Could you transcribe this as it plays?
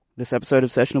This episode of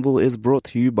Sessionable is brought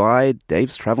to you by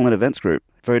Dave's Travel and Events Group,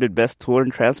 voted best tour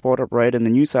and transport operator in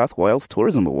the New South Wales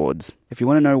Tourism Awards. If you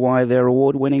want to know why they're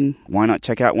award-winning, why not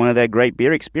check out one of their great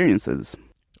beer experiences,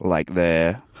 like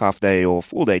their half-day or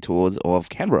full-day tours of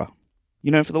Canberra.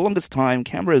 You know, for the longest time,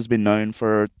 Canberra has been known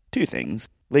for two things: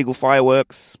 legal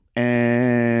fireworks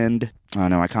and... Oh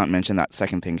no, I can't mention that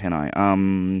second thing, can I?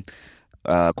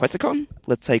 Questacon?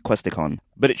 Let's say Questacon.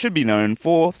 But it should be known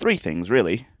for three things,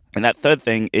 really. And that third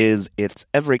thing is its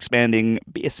ever-expanding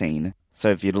beer scene. So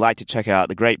if you'd like to check out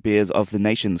the great beers of the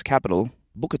nation's capital,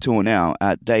 book a tour now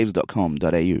at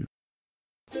daves.com.au.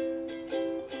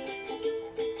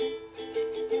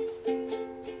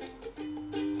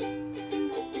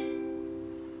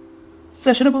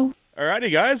 Sessionable. Alrighty,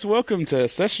 guys, welcome to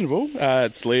Sessionable.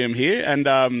 It's Liam here, and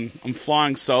I'm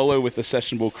flying solo with the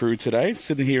Sessionable crew today,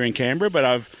 sitting here in Canberra, but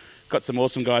I've got some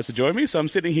awesome guys to join me. So I'm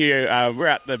sitting here, we're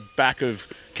at the back of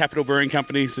Capital Brewing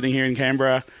Company, sitting here in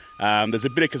Canberra. There's a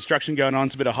bit of construction going on,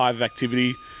 it's a bit of hive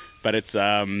activity, but it's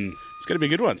going to be a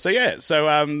good one. So yeah,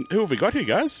 who have we got here,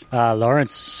 guys?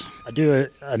 Lawrence. I do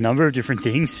a number of different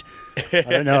things. I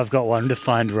don't know, I've got one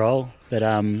defined role, but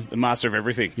the master of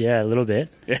everything. Yeah, a little bit.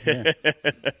 Yeah.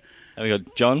 And we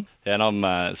got John, and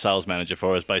I'm sales manager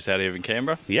for us, based out here in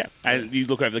Canberra. Yeah, and you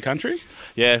look over the country?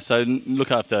 Yeah, so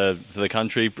look after the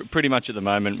country. Pretty much at the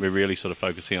moment, we're really sort of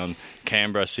focusing on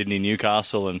Canberra, Sydney,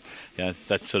 Newcastle, and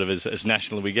that's sort of as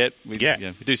national as we get. We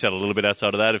do sell a little bit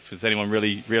outside of that if there's anyone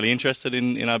really interested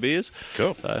in our beers.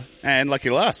 Cool. So. And lucky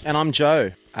last. And I'm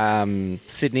Joe.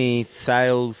 Sydney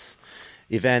sales,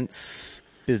 events,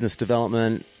 business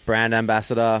development, brand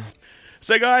ambassador.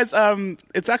 So, guys,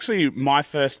 it's actually my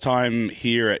first time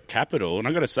here at Capital, and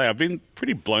I've got to say I've been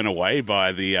pretty blown away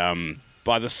by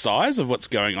the size of what's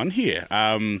going on here.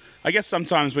 I guess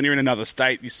sometimes when you're in another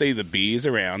state, you see the beers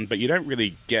around, but you don't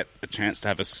really get a chance to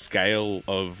have a scale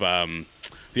of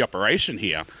the operation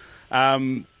here. How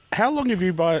long have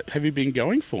you been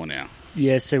going for now?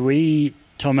 Yeah, so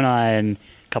Tom and I and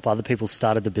a couple other people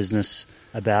started the business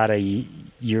about a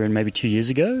year and maybe 2 years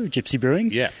ago, Gypsy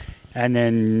Brewing. Yeah. And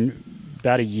then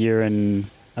about a year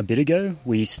and a bit ago,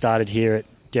 we started here at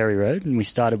Derry Road, and we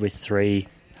started with three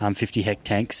 50-hect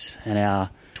tanks and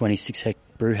our 26-hect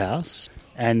brew house.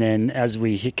 And then as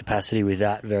we hit capacity with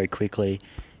that very quickly,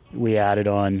 we added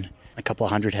on a couple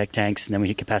of 100-hect tanks, and then we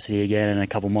hit capacity again and a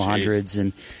couple more hundreds.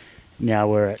 And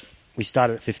now we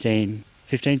started at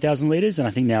 15,000 litres, and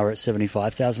I think now we're at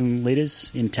 75,000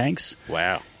 litres in tanks.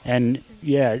 Wow. And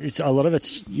yeah, it's a lot of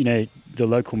it's, the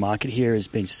local market here has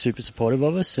been super supportive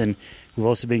of us, and we've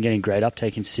also been getting great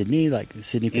uptake in Sydney. Like the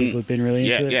Sydney people have been really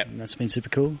into it, and that's been super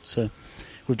cool. So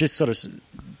we've just sort of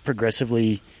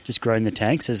progressively just grown the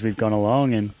tanks as we've gone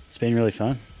along, and it's been really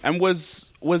fun. And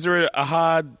was there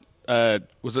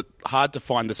was it hard to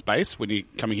find the space when you're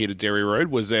coming here to Derry Road?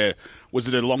 Was it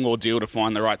a long ordeal to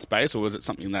find the right space, or was it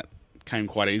something that came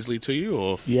quite easily to you?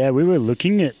 Or yeah, we were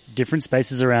looking at different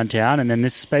spaces around town, and then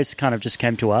this space kind of just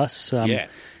came to us.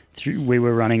 We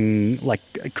were running like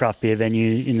a craft beer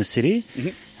venue in the city,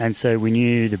 and so we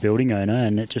knew the building owner,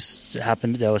 and it just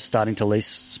happened they were starting to lease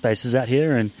spaces out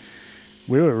here, and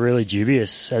we were really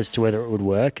dubious as to whether it would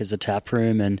work as a tap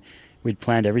room, and we'd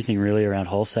planned everything really around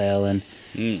wholesale, and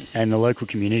the local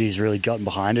community's really gotten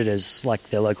behind it as like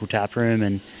their local tap room,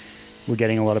 and we're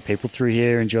getting a lot of people through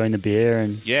here enjoying the beer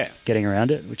and getting around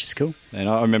it, which is cool. And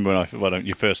I remember when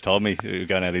you first told me you were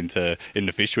going out into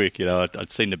Fishwick,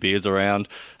 I'd seen the beers around.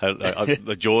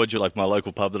 George, like my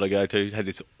local pub that I go to, had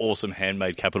this awesome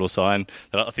handmade Capital sign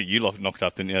that I think you knocked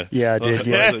up, didn't you? Yeah, I did.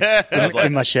 Yeah. I was like,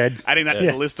 in my shed. Adding that to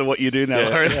the list of what you do now,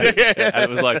 Lawrence. And it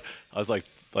was like, I was like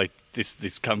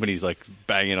this company's like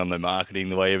banging on the marketing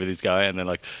the way everything's going, and then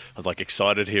I was like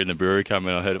excited here in the brewery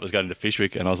coming. I heard it was going to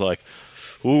Fishwick, and I was like,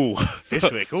 ooh,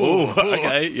 Fishwick, ooh,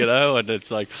 okay, and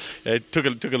it's like it took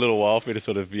a little while for me to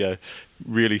sort of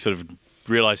really sort of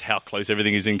realise how close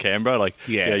everything is in Canberra. Like,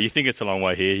 you think it's a long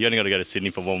way here. You only got to go to Sydney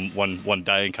for one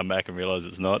day and come back and realise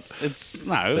it's not. It's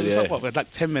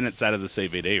like 10 minutes out of the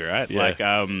CBD, right?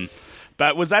 Yeah.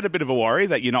 But was that a bit of a worry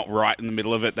that you're not right in the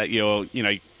middle of it? That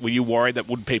were you worried that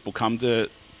would people come to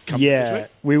Fishwick?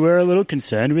 We were a little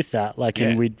concerned with that.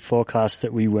 And we'd forecast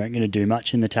that we weren't going to do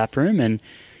much in the tap room, and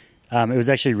it was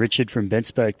actually Richard from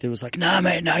Benspoke that was like, "No,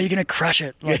 mate, no, you're going to crush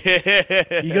it. Like,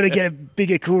 you got to get a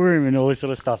bigger cool room and all this sort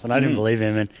of stuff." And I didn't believe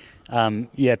him.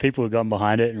 And people have gotten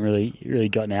behind it and really, really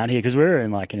gotten out here because we're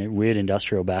in like a weird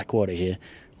industrial backwater here.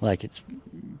 Like it's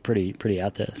pretty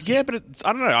out there. So. Yeah, but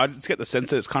I don't know. I just get the sense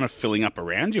that it's kind of filling up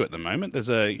around you at the moment. There's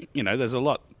a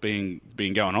lot being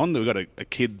going on. We've got a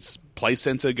kids play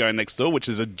centre going next door, which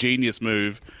is a genius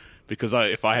move because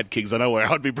if I had kids, I know where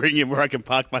I'd be bringing him, where I can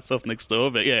park myself next door.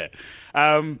 But yeah,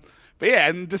 and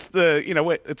just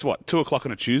it's 2:00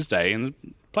 on a Tuesday, and the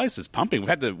place is pumping. We've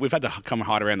had to come and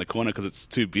hide around the corner because it's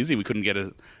too busy. We couldn't get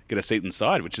a seat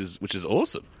inside, which is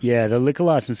awesome. Yeah, the liquor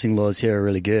licensing laws here are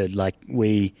really good. Like,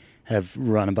 we have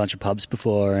run a bunch of pubs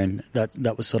before, and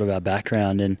that was sort of our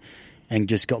background, and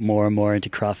just got more and more into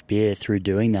craft beer through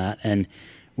doing that. And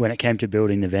when it came to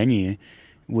building the venue,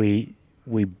 we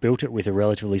built it with a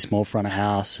relatively small front of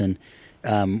house, and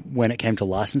when it came to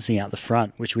licensing out the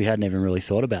front, which we hadn't even really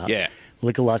thought about. Yeah.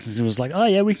 Liquor licensing was like, oh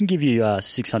yeah, we can give you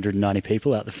 690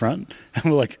 people out the front. And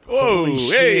we're like, whoa, holy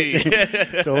shit.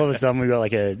 Hey. So all of a sudden we got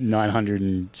like a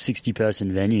 960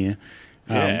 person venue,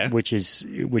 which is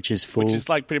full. Which is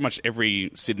like pretty much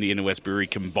every Sydney Inner West brewery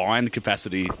combined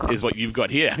capacity is what you've got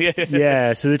here.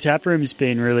 Yeah, so the tap room's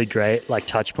been really great, like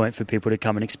touch point for people to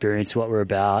come and experience what we're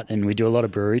about. And we do a lot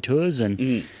of brewery tours,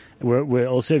 and we're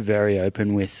also very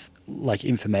open with like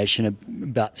information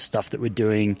about stuff that we're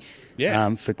doing.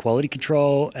 Yeah. For quality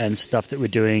control, and stuff that we're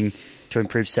doing to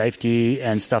improve safety,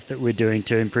 and stuff that we're doing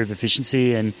to improve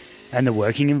efficiency and the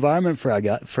working environment for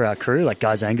our crew, like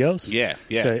guys and girls. Yeah.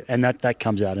 So, and that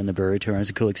comes out in the brewery tour, and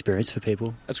it's a cool experience for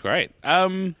people. That's great.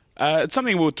 It's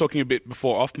something we were talking a bit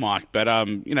before off mic, but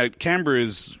Canberra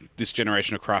is this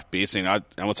generation of craft beer scene. I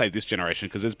would say this generation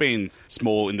because there's been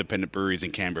small independent breweries in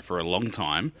Canberra for a long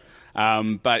time.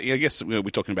 But I guess we're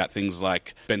talking about things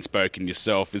like Ben Spoke and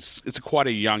yourself. It's quite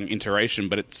a young iteration,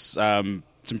 but it's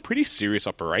some pretty serious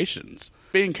operations.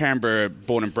 Being Canberra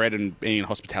born and bred and being in the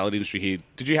hospitality industry here,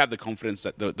 did you have the confidence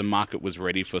that the market was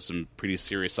ready for some pretty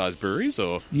serious sized breweries?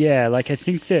 Or yeah, like I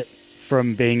think that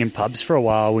from being in pubs for a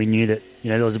while, we knew that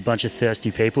there was a bunch of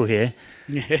thirsty people here.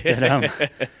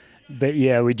 But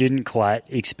yeah, we didn't quite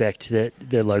expect that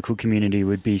the local community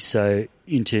would be so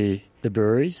into the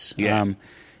breweries. Yeah.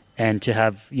 And to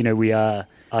have,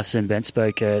 us and Ben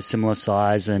Spoke are similar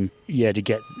size, and to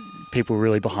get people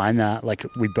really behind that, like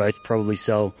we both probably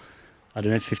sell,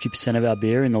 50% of our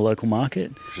beer in the local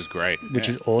market. Which is great. Which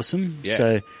is awesome. Yeah.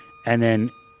 So,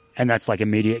 and that's like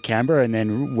immediate Canberra, and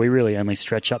then we really only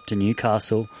stretch up to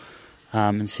Newcastle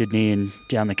and Sydney and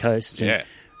down the coast. And,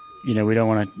 we don't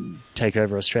want to take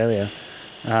over Australia.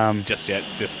 Just yet.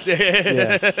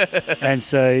 Yeah. And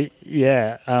so,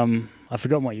 I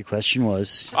forgot what your question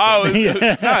was. Oh,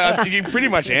 no, I think you pretty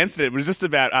much answered it. It was just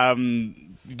about,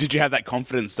 did you have that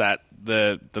confidence that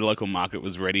the local market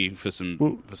was ready for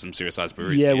some serious sized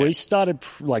breweries? Yeah, we started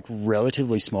like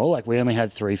relatively small. Like we only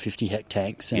had 350 hect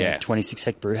tanks and a 26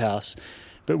 hect brew house,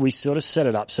 but we sort of set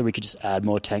it up so we could just add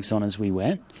more tanks on as we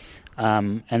went.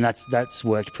 And that's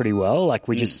worked pretty well. Like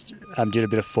we just did a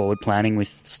bit of forward planning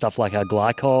with stuff like our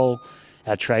glycol,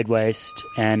 our trade waste,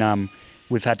 and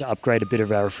we've had to upgrade a bit of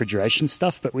our refrigeration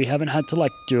stuff, but we haven't had to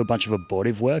like do a bunch of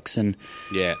abortive works and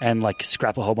like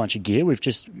scrap a whole bunch of gear. We've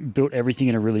just built everything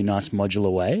in a really nice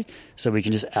modular way, so we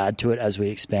can just add to it as we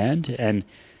expand.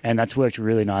 And that's worked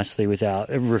really nicely with our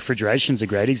refrigeration's a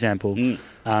great example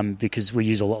because we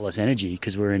use a lot less energy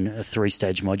because we're in a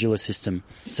 3-stage modular system.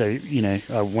 So,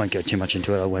 I won't go too much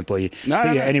into it. I won't bore you. No.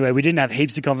 Anyway, we didn't have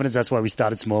heaps of confidence. That's why we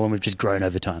started small and we've just grown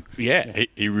over time. Yeah.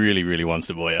 He really, really wants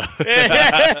to bore you.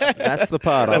 That's the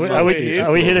part. Are we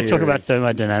here to talk about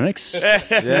thermodynamics?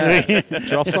 Yeah.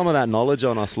 Drop some of that knowledge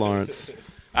on us, Lawrence.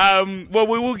 Well,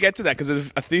 we will get to that because there's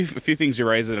a few things you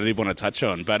raised that I did want to touch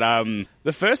on. But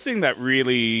the first thing that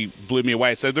really blew me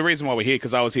away, so the reason why we're here,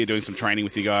 because I was here doing some training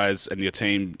with you guys and your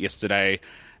team yesterday,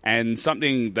 and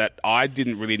something that I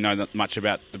didn't really know that much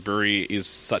about the brewery is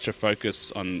such a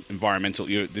focus on the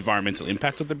environmental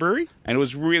impact of the brewery. And it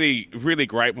was really, really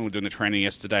great when we were doing the training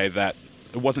yesterday that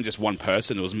it wasn't just one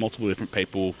person, it was multiple different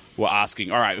people who were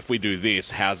asking, all right, if we do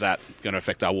this, how's that going to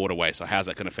affect our waterways? Or how's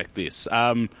that going to affect this?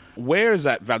 Where is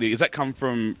that value? Does that come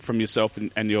from yourself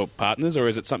and your partners, or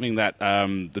is it something that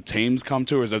the teams come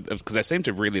to? Because they seem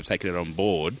to really have taken it on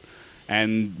board.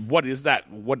 And what is that?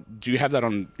 What do you have that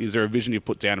on? Is there a vision you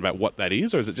put down about what that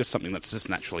is, or is it just something that's just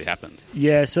naturally happened?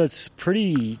 Yeah, so it's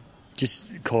pretty just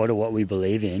core to what we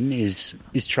believe in is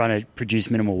trying to produce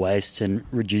minimal waste and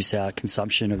reduce our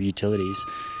consumption of utilities.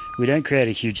 We don't create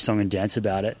a huge song and dance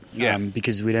about it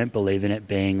because we don't believe in it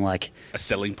being like a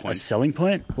selling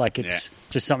point. Like it's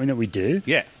just something that we do.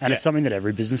 Yeah. And it's something that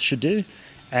every business should do.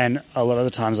 And a lot of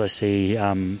the times I see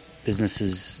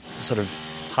businesses sort of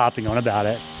harping on about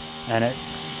it, and it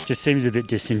just seems a bit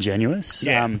disingenuous.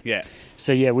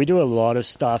 So we do a lot of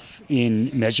stuff in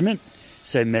measurement.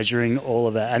 So measuring all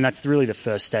of that, and that's really the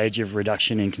first stage of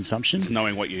reduction in consumption. It's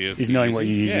knowing what you're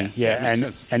using.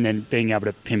 And then being able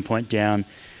to pinpoint down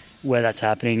where that's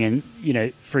happening.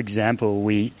 And for example,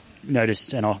 we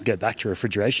noticed, and I'll go back to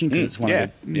refrigeration because it's one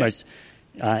of the most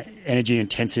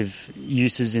energy-intensive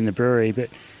uses in the brewery, but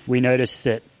we noticed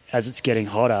that as it's getting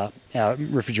hotter, our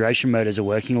refrigeration motors are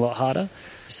working a lot harder.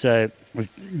 So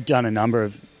we've done a number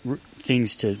of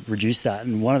things to reduce that,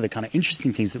 and one of the kind of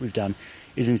interesting things that we've done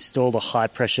is installed a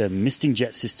high-pressure misting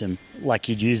jet system like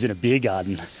you'd use in a beer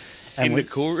garden. And in the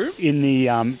cool room? In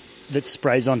the that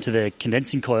sprays onto the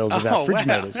condensing coils of our fridge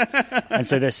motors. And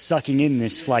so they're sucking in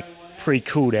this like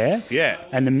pre-cooled air. Yeah.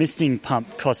 And the misting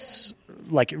pump costs,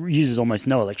 like, it uses almost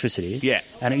no electricity. Yeah.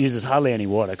 And it uses hardly any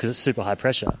water because it's super high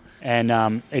pressure.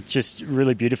 And it just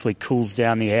really beautifully cools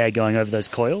down the air going over those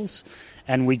coils.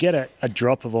 And we get a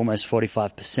drop of almost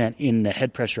 45% in the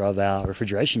head pressure of our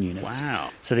refrigeration units. Wow.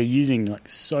 So they're using like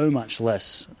so much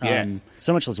less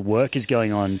work is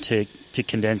going on to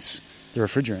condense the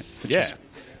refrigerant, which is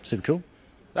super cool.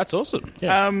 That's awesome.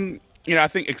 Yeah. I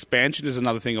think expansion is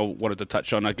another thing I wanted to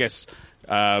touch on. I guess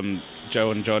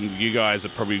Joe and John, you guys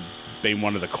have probably been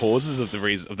one of the causes of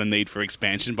the need for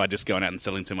expansion by just going out and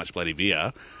selling too much bloody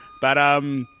beer. But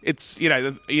it's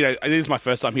it is my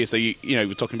first time here, so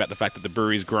we're talking about the fact that the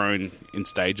brewery's grown in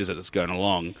stages as it's going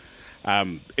along.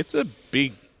 It's a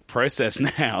big process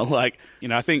now. Like,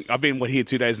 I think I've been here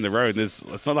 2 days in a row, and it's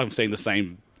not like I'm seeing the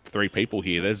same 3 people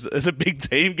here. There's a big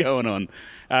team going on.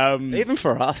 Even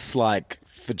for us, like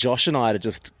for Josh and I to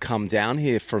just come down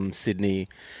here from Sydney,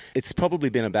 it's probably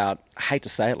been about, I hate to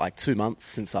say it, like 2 months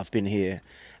since I've been here.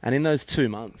 And in those 2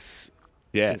 months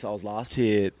since I was last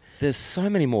here, there's so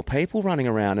many more people running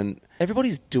around and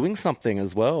everybody's doing something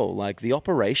as well. Like the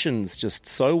operation's just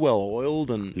so well oiled,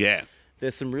 and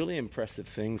there's some really impressive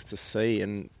things to see.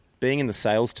 And being in the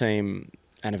sales team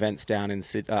and events down in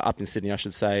up in Sydney, I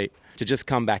should say, to just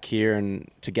come back here and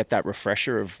to get that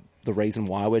refresher of the reason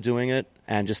why we're doing it,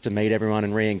 and just to meet everyone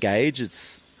and re-engage,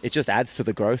 it just adds to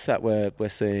the growth that we're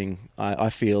seeing.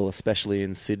 I feel, especially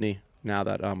in Sydney now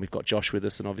that we've got Josh with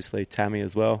us and obviously Tammy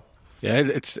as well. Yeah,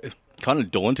 it's kind of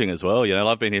daunting as well.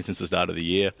 I've been here since the start of the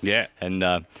year. Yeah. And,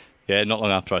 not long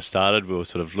after I started, we were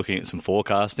sort of looking at some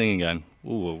forecasting and going,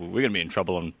 ooh, we're going to be in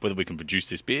trouble on whether we can produce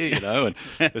this beer, And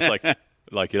it's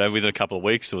like, within a couple of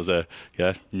weeks, there was a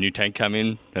new tank come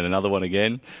in and another one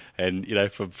again. And,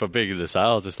 for being into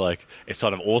sales, it's like, it's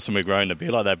sort of awesome we're growing a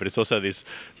beer like that, but it's also this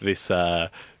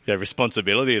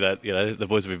responsibility that, the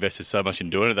boys have invested so much in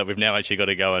doing it that we've now actually got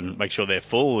to go and make sure they're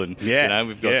full. And,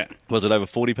 we've got, was it over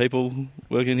 40 people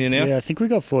working here now? Yeah, I think we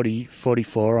got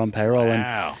 44 on payroll.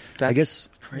 Wow. And I guess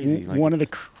crazy. One of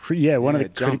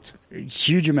the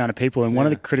huge amount of people. And one of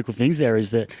the critical things there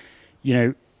is that,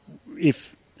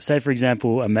 if, say, for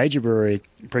example, a major brewery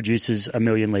produces 1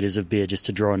 million litres of beer, just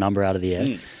to draw a number out of the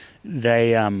air,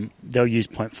 they'll use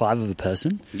 0.5 of a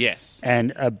person. Yes.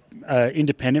 And a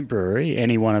independent brewery,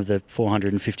 any one of the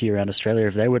 450 around Australia,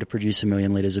 if they were to produce 1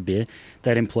 million litres of beer,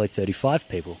 they'd employ 35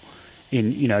 people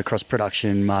in, across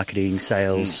production, marketing,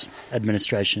 sales,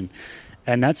 administration.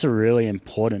 And that's a really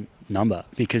important number,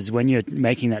 because when you're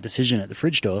making that decision at the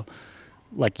fridge door,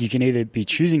 like, you can either be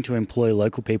choosing to employ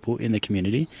local people in the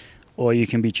community, or you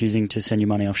can be choosing to send your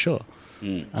money offshore.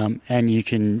 And you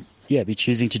can be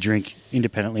choosing to drink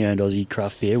independently owned Aussie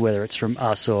craft beer, whether it's from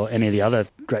us or any of the other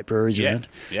great breweries around.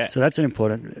 Yeah. So that's an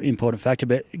important factor.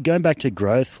 But going back to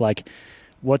growth, like,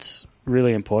 what's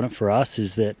really important for us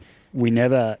is that we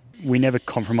never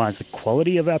compromise the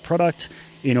quality of our product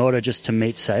in order just to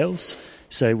meet sales.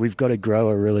 So we've got to grow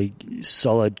a really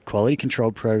solid quality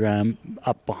control program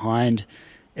up behind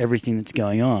everything that's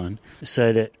going on,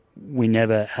 so that we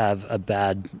never have a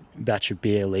bad batch of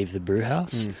beer leave the brew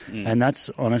house. And that's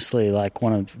honestly like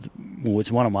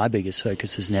it's one of my biggest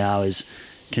focuses now, is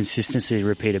consistency,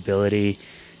 repeatability,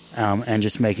 and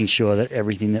just making sure that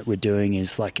everything that we're doing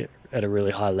is like at a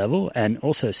really high level, and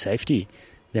also safety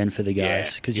then for the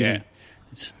guys, because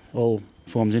it's all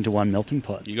forms into one melting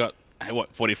pot. You got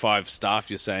 45 staff,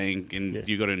 you're saying, and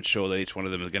you got to ensure that each one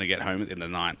of them is going to get home at the end of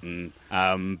the night.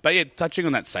 And but touching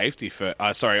on that safety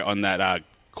on that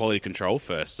quality control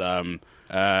first.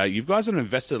 You guys have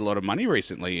invested a lot of money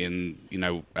recently in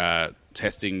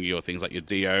testing your things like your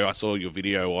DO. I saw your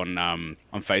video on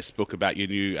Facebook about your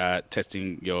new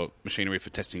testing your machinery for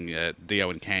testing DO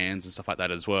in cans and stuff like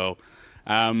that as well.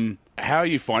 How are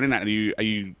you finding that?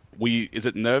 Is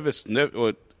it nervous?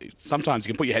 Or sometimes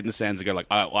you can put your head in the sands and go like,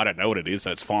 I don't know what it is,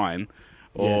 so it's fine.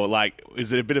 Or like,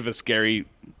 is it a bit of a scary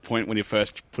point when you're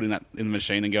first putting that in the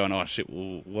machine and going, oh shit,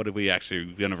 well, what are we actually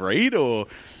going to read? Or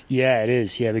it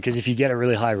is, because if you get a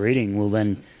really high reading, well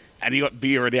then, and you got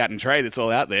beer already out in trade, it's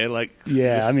all out there. Like,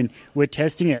 I mean, we're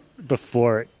testing it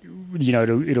before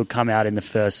it'll come out in the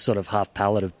first sort of half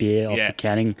pallet of beer off the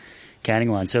canning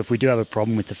canning line. So if we do have a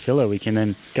problem with the filler, we can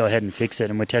then go ahead and fix it.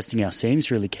 And we're testing our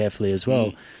seams really carefully as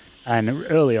well. And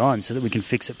early on, so that we can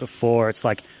fix it before it's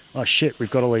like, oh shit,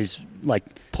 we've got all these like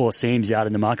poor seams out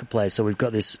in the marketplace. So we've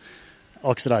got this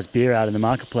oxidized beer out in the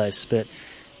marketplace. But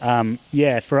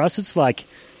for us, it's like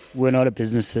we're not a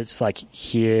business that's like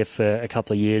here for a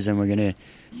couple of years and we're going to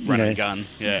run a gun,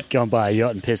 go and buy a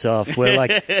yacht and piss off. We're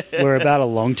like we're about a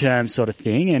long-term sort of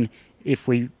thing, and if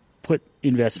we put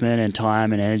investment and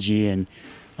time and energy and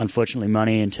unfortunately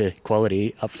money into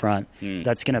quality up front,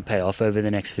 that's going to pay off over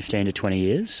the next 15 to 20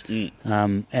 years.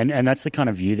 And that's the kind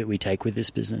of view that we take with this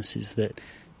business, is that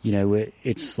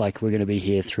it's like we're going to be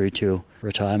here through to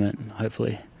retirement,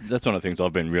 hopefully. That's one of the things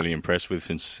I've been really impressed with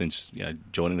since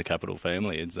joining the Capital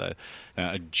family. It's a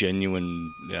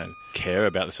genuine care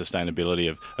about the sustainability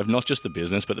of not just the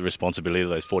business, but the responsibility of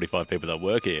those 45 people that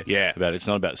work here. Yeah. It's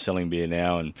not about selling beer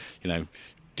now and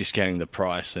discounting the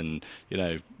price and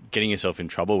getting yourself in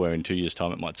trouble where in 2 years'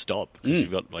 time it might stop, because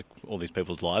you've got like all these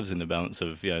people's lives in the balance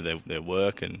of their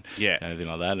work and everything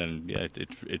like that. And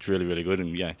it's really, really good.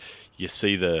 And you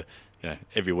see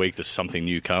every week there's something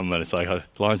new come, and it's like,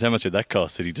 Lawrence, how much did that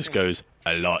cost? And he just goes,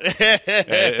 a lot.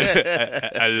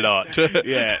 A lot.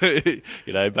 Yeah.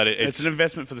 But it's an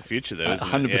investment for the future, though, isn't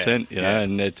 100%, it?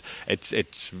 And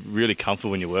it's really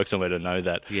comfortable when you work somewhere to know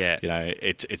that, Yeah.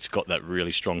 it's got that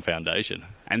really strong foundation.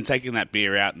 And taking that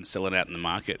beer out and selling it out in the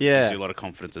market gives you a lot of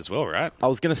confidence as well, right? I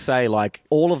was going to say, like,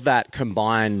 all of that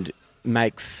combined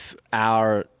makes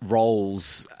our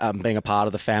roles, being a part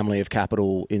of the family of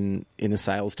Capital in the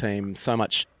sales team, so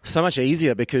much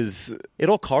easier, because it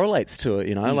all correlates to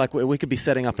it. Like we could be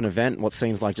setting up an event, what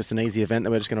seems like just an easy event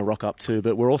that we're just going to rock up to,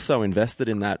 but we're also invested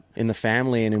in that, in the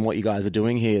family and in what you guys are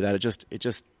doing here, that it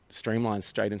just streamlines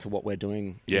straight into what we're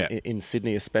doing in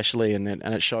Sydney especially, and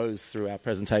it shows through our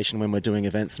presentation when we're doing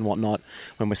events and whatnot,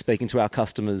 when we're speaking to our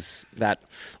customers, that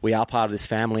we are part of this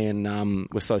family. And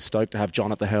we're so stoked to have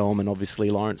John at the helm, and obviously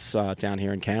Lawrence down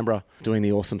here in Canberra doing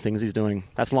the awesome things he's doing.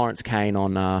 That's Lawrence Kane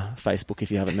on Facebook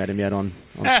if you haven't met him yet on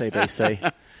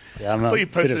CBC. Yeah, I saw you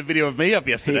posted a video of me up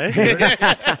yesterday.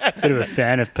 Bit of a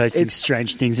fan of posting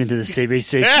strange things into the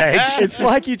CBC page. It's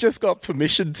like you just got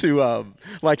permission to,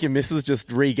 like your missus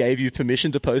just re-gave you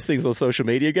permission to post things on social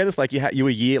media again. It's like you were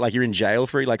a year, like you're in jail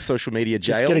for like social media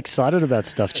jail. Just get excited about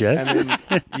stuff, Joe. And then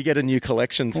you get a new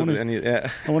collection. I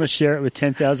want to share it with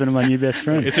 10,000 of my new best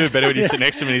friends. It's even better when you sit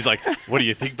next to him and he's like, what do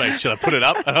you think, mate? Should I put it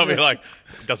up? And I'll be like,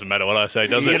 it doesn't matter what I say,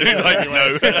 does it? He's like,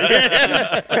 no.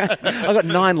 I got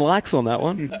 9 likes on that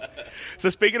one.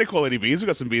 So speaking of quality beers, we've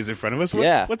got some beers in front of us.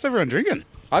 What's everyone drinking?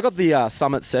 I got the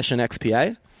Summit Session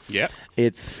XPA. Yeah.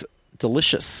 It's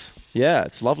delicious. Yeah,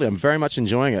 it's lovely. I'm very much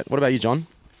enjoying it. What about you, John?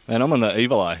 Man, I'm on the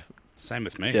Evil Eye. Same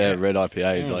with me. Yeah, red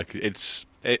IPA. Like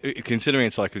considering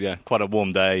it's like quite a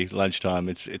warm day, lunchtime,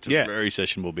 it's a very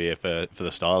sessionable beer for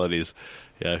the style it is.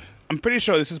 Yeah. I'm pretty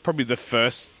sure this is probably the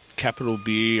first Capital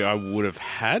beer I would have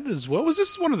had as well. Was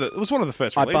this one of the? It was one of the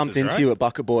first releases, I bumped into you at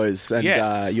Bucket Boys, and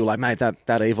you were like, "Mate,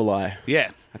 that Evil Eye,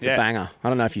 that's a banger." I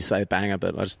don't know if you say banger,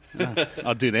 but I just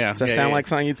I'll do now. Does that sound like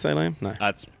something you'd say, Liam? No,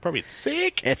 it's probably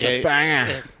sick. It's a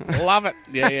banger. Love it.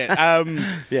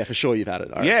 Yeah, for sure you've had it.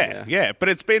 But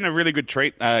it's been a really good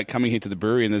treat coming here to the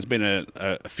brewery, and there's been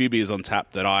a few beers on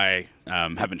tap that I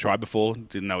haven't tried before,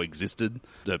 didn't know existed.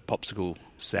 The Popsicle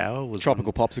Sour was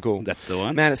Tropical Popsicle. That's the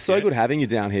one. Man, it's so good having you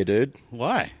down here, dude.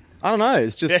 Why? I don't know.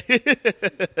 It's just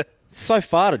so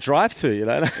far to drive to,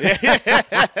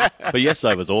 But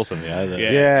yesterday was awesome,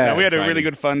 No, we had a really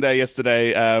good fun day yesterday.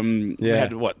 We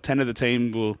had 10 of the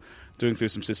team were doing through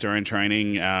some sister own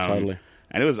training. Totally.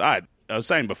 And it was I was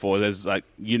saying before, there's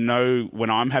when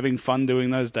I'm having fun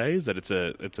doing those days, that it's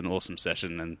an awesome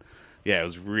session. And it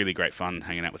was really great fun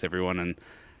hanging out with everyone, and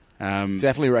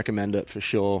definitely recommend it for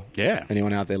sure. Yeah,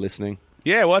 anyone out there listening.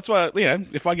 Yeah, well, that's why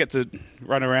if I get to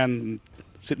run around and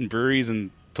sit in breweries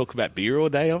and talk about beer all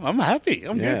day, I'm happy.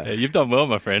 I'm good. Yeah, you've done well,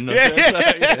 my friend.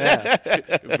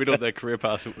 Whittled their career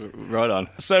path right on.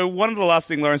 So one of the last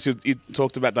things, Lawrence, you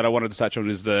talked about that I wanted to touch on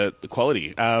is the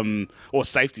quality or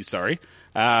safety. Sorry.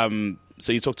 So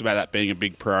you talked about that being a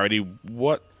big priority.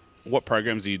 What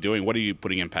programs are you doing? What are you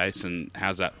putting in place, and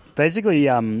how's that? Basically,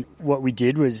 what we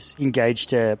did was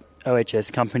engaged a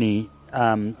OHS company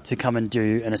to come and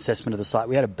do an assessment of the site.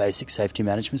 We had a basic safety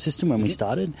management system when we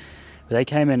started. But they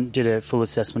came and did a full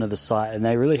assessment of the site, and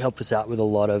they really helped us out with a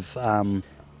lot of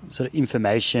sort of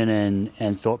information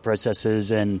and thought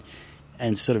processes and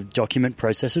sort of document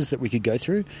processes that we could go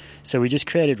through. So we just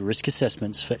created risk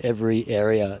assessments for every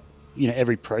area,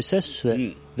 every process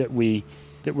that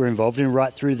we're involved in,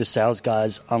 right through the sales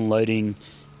guys unloading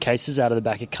cases out of the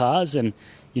back of cars. And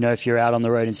if you're out on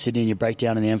the road in Sydney and you break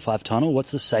down in the M5 tunnel,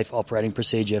 what's the safe operating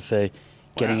procedure for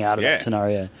getting out of that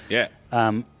scenario? Yeah.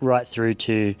 Right through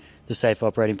to the safe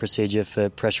operating procedure for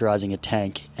pressurising a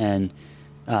tank and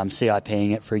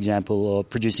CIPing it, for example, or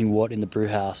producing watt in the brew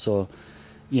house, or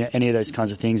any of those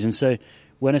kinds of things. And so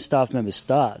when a staff member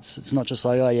starts, it's not just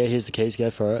like, oh yeah, here's the keys,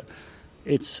 go for it.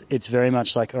 It's very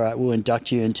much like, all right, we'll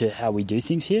induct you into how we do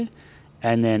things here,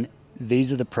 and then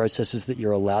these are the processes that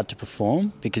you're allowed to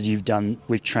perform because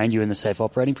we've trained you in the safe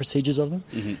operating procedures of them.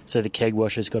 Mm-hmm. So the keg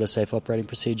washer's got a safe operating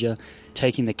procedure.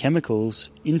 Taking the chemicals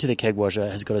into the keg washer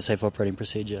has got a safe operating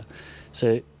procedure.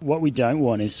 So what we don't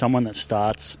want is someone that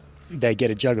starts, they get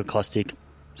a jug of caustic,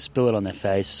 spill it on their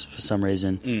face for some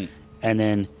reason, and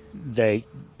then they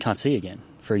can't see again,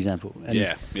 for example. And,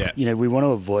 we want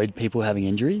to avoid people having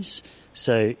injuries.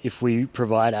 So if we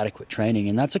provide adequate training,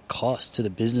 and that's a cost to the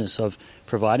business of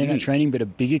providing that training, but a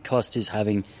bigger cost is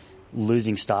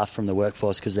losing staff from the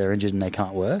workforce because they're injured and they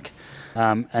can't work.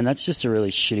 And that's just a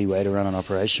really shitty way to run an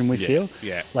operation, we feel.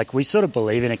 Yeah. Like, we sort of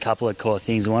believe in a couple of core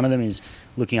things. One of them is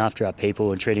looking after our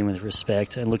people and treating them with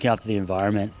respect and looking after the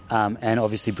environment, and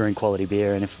obviously brewing quality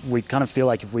beer. And if we kind of feel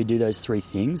like if we do those three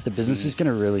things, the business is going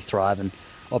to really thrive and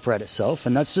operate itself.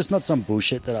 And that's just not some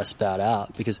bullshit that I spout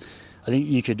out, because I think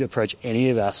you could approach any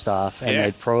of our staff and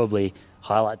they'd probably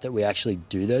highlight that we actually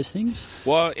do those things.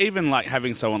 Well, even like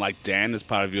having someone like Dan as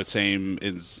part of your team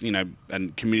is,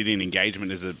 and community and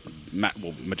engagement is a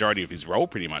majority of his role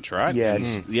pretty much, right?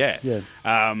 Yeah.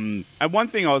 And one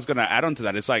thing I was going to add on to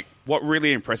that is like what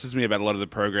really impresses me about a lot of the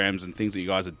programs and things that you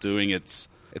guys are doing, it's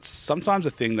sometimes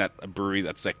a thing that a brewery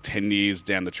that's like 10 years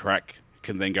down the track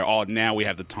can then go, oh, now we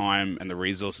have the time and the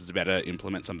resources to better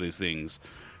implement some of these things.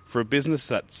 For a business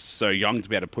that's so young to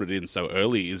be able to put it in so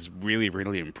early is really,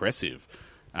 really impressive.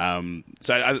 So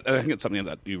I think it's something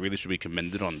that you really should be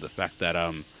commended on, the fact that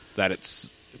that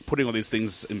it's putting all these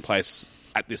things in place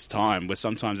at this time, where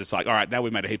sometimes it's like, all right, now we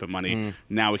made a heap of money.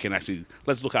 Now we can actually,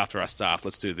 let's look after our staff.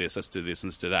 Let's do this, and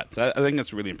let's do that. So I think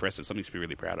that's really impressive, something to be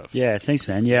really proud of. Yeah, thanks,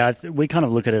 man. Yeah, we kind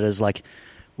of look at it as like,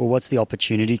 well, what's the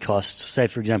opportunity cost? Say,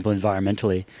 for example,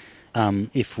 environmentally,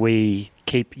 if we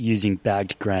keep using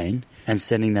bagged grain and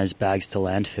sending those bags to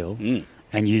landfill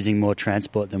and using more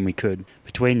transport than we could,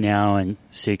 between now and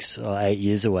 6 or 8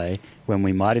 years away, when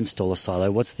we might install a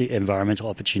silo, what's the environmental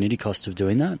opportunity cost of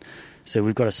doing that? So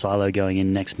we've got a silo going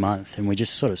in next month, and we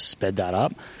just sort of sped that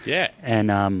up. Yeah.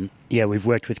 And, we've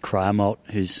worked with Cryomalt,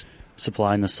 who's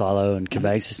supplying the silo and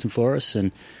conveying system for us,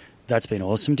 and that's been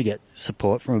awesome to get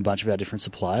support from a bunch of our different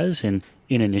suppliers in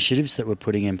initiatives that we're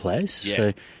putting in place. Yeah.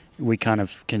 So we kind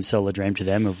of can sell the dream to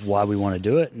them of why we want to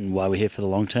do it and why we're here for the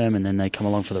long term, and then they come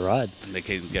along for the ride. And they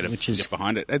can get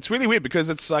behind it. It's really weird because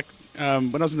it's like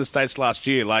when I was in the States last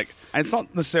year, and it's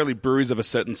not necessarily breweries of a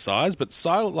certain size, but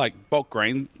bulk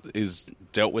grain is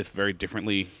dealt with very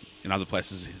differently in other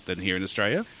places than here in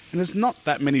Australia. And there's not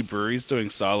that many breweries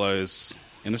doing silos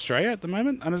in Australia at the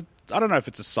moment. And I don't know if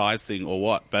it's a size thing or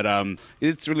what, but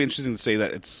it's really interesting to see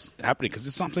that it's happening, because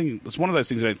it's one of those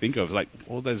things I don't think of. Like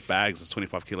all those bags, those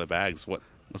 25-kilo bags,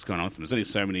 what's going on with them? There's only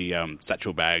so many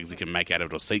satchel bags you can make out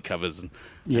of it, or seat covers. And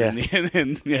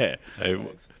Hey,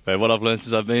 but what I've learned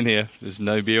since I've been here, there's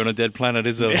no beer on a dead planet,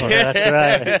 is there? Oh, that's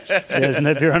right. There's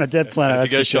no beer on a dead planet.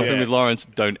 If you go shopping with Lawrence,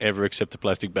 don't ever accept a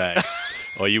plastic bag,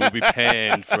 or you will be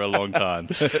panned for a long time.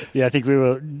 Yeah, I think we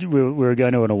were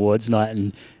going to an awards night,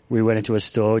 and we went into a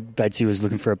store. Batesy was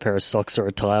looking for a pair of socks or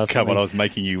a tie or something. Come on, I was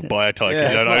making you buy a tie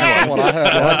because Yeah, you don't own one. what I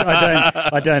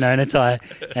heard. I don't own a tie.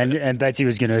 And Batesy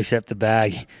was going to accept the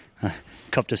bag.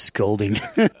 Copped a scolding.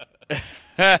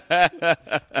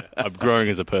 I'm growing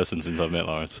as a person since I've met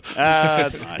Lawrence.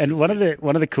 Nice. And one of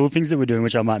the cool things that we're doing,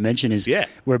 which I might mention, is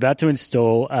we're about to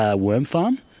install a worm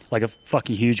farm, like a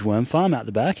fucking huge worm farm out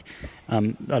the back. I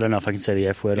don't know if I can say the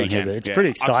F word on here, but it's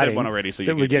pretty exciting. I've said one already, so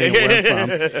that we're getting a worm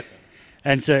farm.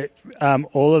 And so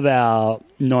all of our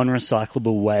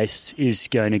non-recyclable waste is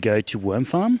going to go to worm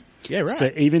farm. Yeah, right.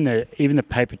 So even the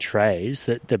paper trays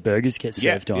that the burgers get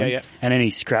served on, and any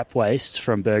scrap waste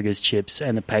from burgers, chips,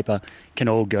 and the paper can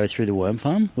all go through the worm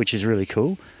farm, which is really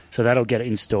cool. So that'll get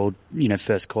installed,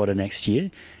 first quarter next year,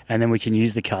 and then we can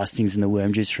use the castings and the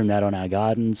worm juice from that on our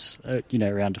gardens,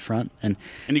 around the front. And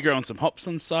you're growing some hops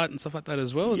on site and stuff like that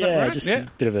as well. Is that right? Just a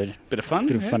bit of fun.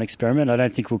 Bit of fun experiment. I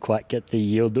don't think we'll quite get the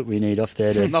yield that we need off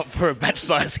there to not for a batch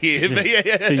size here, but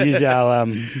to use our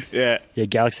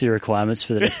Galaxy requirements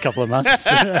for the next couple of months.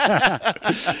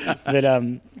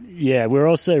 But we're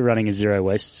also running a zero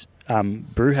waste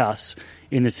brew house,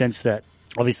 in the sense that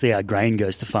obviously our grain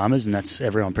goes to farmers, and that's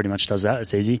everyone pretty much does that.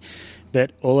 It's easy.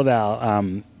 But all of our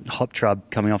hop trub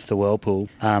coming off the Whirlpool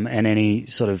and any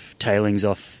sort of tailings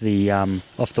off the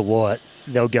wort,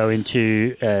 they'll go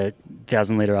into a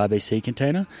 1,000-litre RBC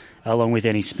container, along with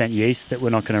any spent yeast that we're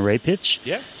not going to repitch.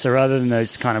 Yeah. So rather than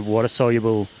those kind of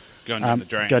water-soluble going down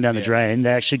the drain,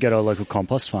 they actually go to a local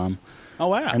compost farm. Oh,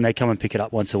 wow. And they come and pick it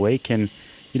up once a week. And,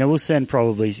 we'll send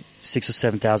probably 6,000 or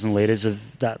 7,000 litres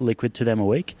of that liquid to them a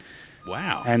week.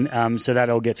 Wow. And so that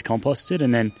all gets composted,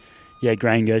 and then,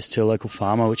 grain goes to a local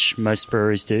farmer, which most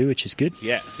breweries do, which is good.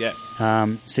 Yeah.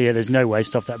 There's no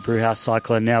waste off that brew house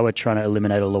cycle, and now we're trying to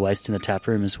eliminate all the waste in the tap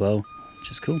room as well,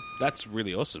 which is cool. That's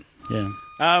really awesome. Yeah.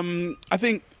 I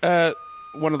think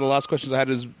one of the last questions I had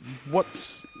is,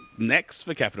 what's next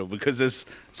for Capital? Because there's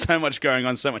so much going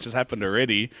on, so much has happened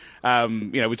already.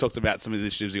 We talked about some of the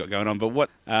initiatives you got going on, but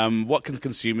what can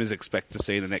consumers expect to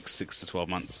see in the next 6 to 12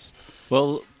 months?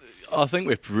 Well, I think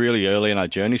we're really early in our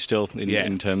journey still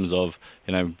in terms of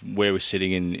where we're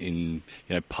sitting in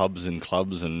pubs and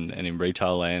clubs and in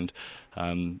retail land.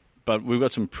 But we've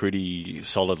got some pretty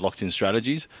solid locked-in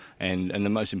strategies, and the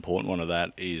most important one of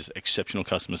that is exceptional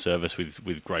customer service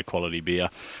with great quality beer.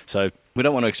 So we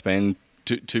don't want to expand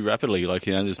too rapidly.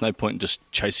 There's no point in just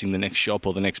chasing the next shop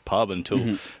or the next pub until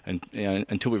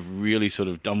we've really sort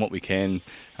of done what we can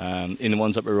in the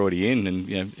ones that we're already in. And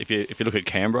if you look at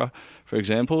Canberra, for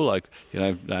example,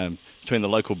 between the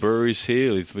local breweries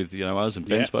here with us and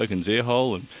Benspoke and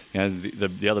Zeerhole and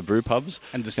the other brew pubs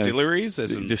and distilleries,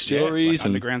 there's distilleries and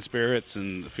Underground Spirits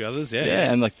and a few others.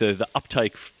 And the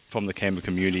uptake from the Canberra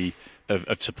community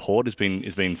of support has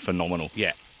been phenomenal.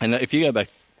 Yeah, and if you go back,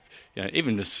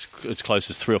 even as close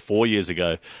as 3 or 4 years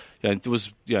ago, there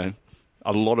was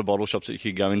a lot of bottle shops that you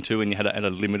could go into, and you had a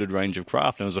limited range of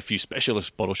craft. And there was a few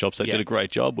specialist bottle shops that did a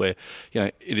great job where,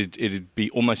 it'd be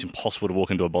almost impossible to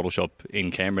walk into a bottle shop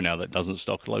in Canberra now that doesn't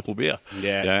stock local beer.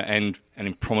 Yeah. And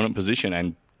in prominent position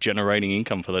and generating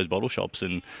income for those bottle shops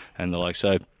and the like.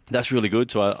 So that's really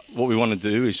good. So what we want to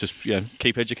do is just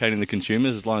keep educating the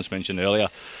consumers. As Linus mentioned earlier,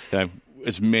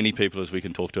 as many people as we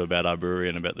can talk to about our brewery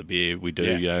and about the beer we do,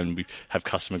 and we have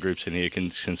customer groups in here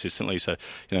consistently. So,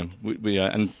 we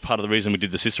and part of the reason we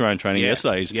did the Cicerone training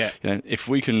yesterday is, if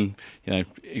we can,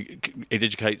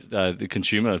 educate the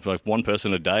consumer, like one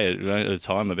person a day at a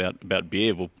time about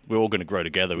beer, we're all going to grow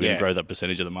together. We're going to grow that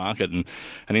percentage of the market. And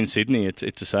in Sydney,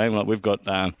 it's the same. Like we've got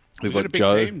We've got a big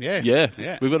Joe. team,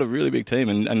 We've got a really big team,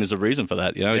 and there's a reason for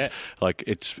that.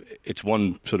 It's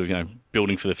one sort of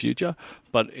building for the future,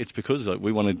 but it's because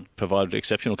we want to provide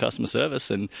exceptional customer service,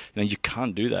 and you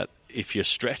can't do that if you're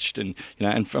stretched, and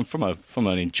from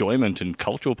an enjoyment and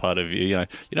cultural part of you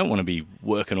don't want to be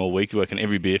working all week, working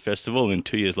every beer festival, and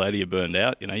 2 years later you're burned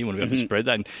out. You want to be able to spread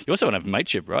that, and you also want to have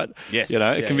mateship, right? Yes,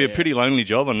 it can be a pretty lonely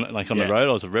job on the road.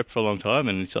 I was a rep for a long time,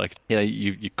 and it's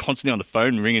you're constantly on the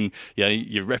phone ringing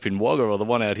your rep in Wagga or the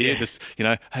one out here, just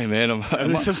hey man, am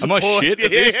I shit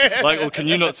at this? Or can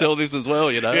you not sell this as well?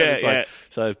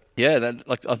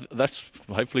 That's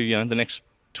hopefully the next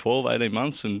 12, 18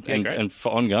 months and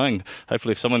for ongoing.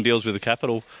 Hopefully if someone deals with the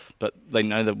Capital, but they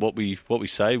know that what we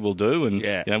say we'll do, and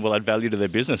we'll add value to their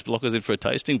business. Block us in for a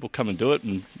tasting, we'll come and do it,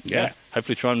 and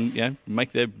hopefully try and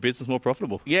make their business more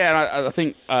profitable. And I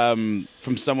think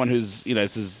from someone who's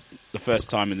this is the first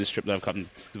time in this trip that I've come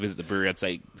to visit the brewery, I'd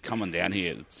say come on down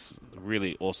here. It's a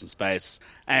really awesome space.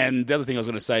 And the other thing I was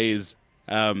going to say is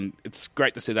it's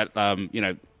great to see that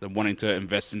they're wanting to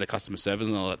invest in the customer service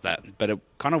and all of that, but it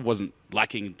kind of wasn't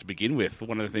lacking to begin with.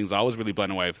 One of the things I was really blown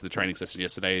away with the training session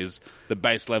yesterday is the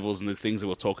base levels and the things that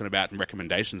we're talking about and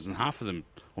recommendations, and half of them,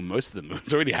 or most of them,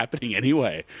 it's already happening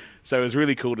anyway. So it was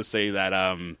really cool to see that,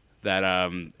 and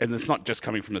it's not just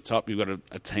coming from the top. You've got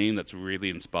a team that's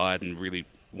really inspired and really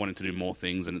wanting to do more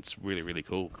things, and it's really, really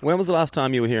cool. When was the last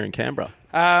time you were here in Canberra?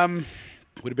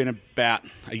 Would have been about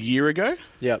a year ago.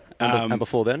 Yep. And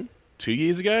before then? 2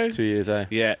 years ago. 2 years, eh?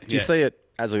 Yeah. Do you see it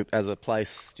as a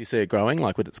place? Do you see it growing,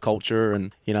 with its culture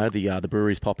and the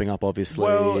breweries popping up, obviously,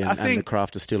 and the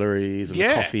craft distilleries and the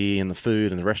coffee and the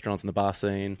food and the restaurants and the bar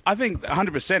scene? I think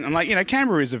 100%. And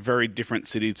Canberra is a very different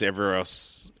city to everywhere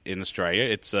else in Australia.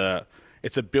 It's a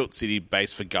built city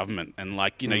based for government, and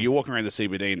you're walking around the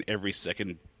CBD and every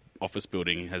second office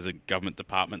building has a government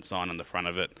department sign on the front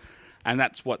of it. And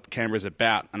that's what Canberra's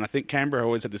about. And I think Canberra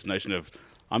always had this notion of,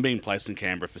 I'm being placed in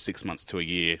Canberra for 6 months to a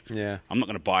year. Yeah. I'm not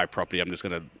going to buy a property. I'm just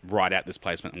going to write out this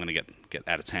placement. I'm going to get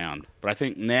out of town. But I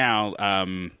think now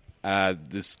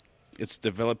it's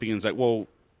developing, and it's like, well,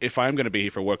 if I'm going to be here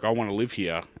for work, I want to live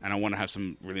here, and I want to have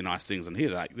some really nice things in here.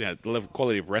 The level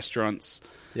quality of restaurants,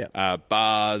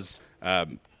 bars,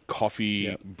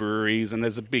 coffee breweries, and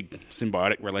there's a big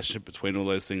symbiotic relationship between all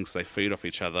those things. They feed off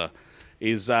each other.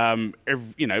 Is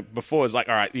before it's like,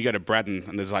 all right, you go to Braddon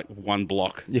and there's like one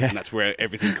block, and that's where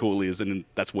everything cool is, and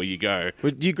that's where you go.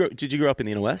 Did you grow up in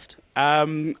the inner west?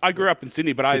 I grew up in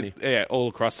Sydney, but all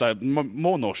across, so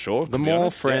more North Shore. The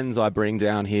more friends I bring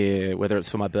down here, whether it's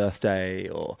for my birthday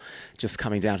or just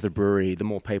coming down to the brewery, the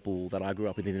more people that I grew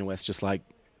up in the inner west just like,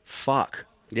 fuck.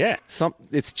 Yeah.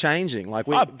 It's changing. Like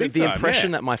the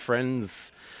impression that my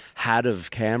friends had of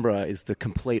Canberra is the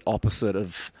complete opposite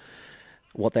of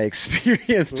what they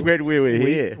experienced when we were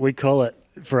here. We call it,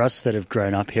 for us that have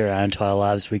grown up here our entire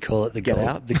lives, we call it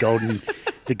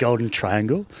the golden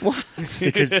triangle. What?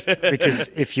 Because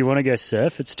if you want to go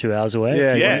surf, it's 2 hours away.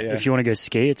 If you want to go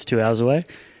ski, it's 2 hours away.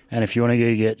 And if you want to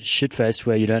go get shit-faced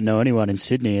where you don't know anyone in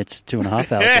Sydney, it's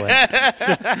 2.5 hours away.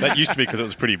 That used to be because it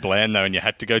was pretty bland, though, and you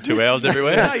had to go 2 hours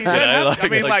everywhere. No, you don't have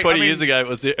to. 20 years ago, it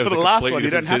was for the last one, you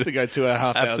don't have to go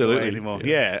 2.5 hours away anymore.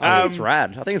 Yeah. I think it's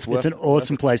rad. I think it's worth it. It's an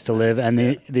awesome place to live, and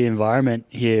the environment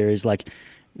here is like,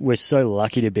 we're so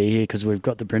lucky to be here because we've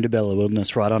got the Brindabella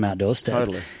Wilderness right on our doorstep.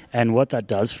 Totally. And what that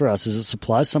does for us is it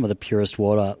supplies some of the purest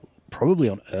water probably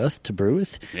on Earth to brew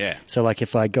with. Yeah. So like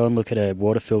if I go and look at a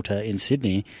water filter in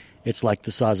Sydney, it's like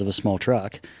the size of a small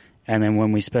truck. And then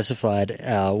when we specified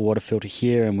our water filter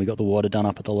here and we got the water done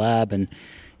up at the lab and,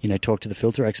 talked to the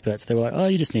filter experts, they were like, oh,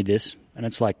 you just need this. And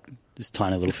it's like this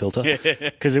tiny little filter.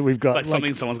 Because we've got like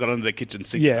something someone's got under their kitchen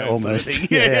sink. Yeah, almost.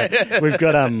 Yeah. We've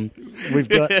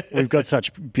got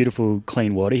such beautiful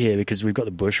clean water here because we've got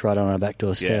the bush right on our back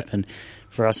doorstep. Yeah. And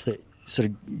for us that sort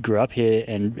of grew up here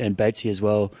and Batesy as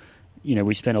well,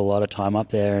 we spend a lot of time up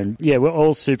there, and we're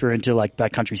all super into like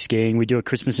backcountry skiing. We do a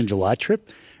Christmas in July trip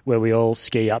where we all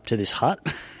ski up to this hut.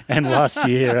 And last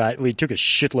year we took a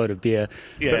shitload of beer,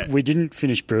 but we didn't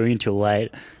finish brewing until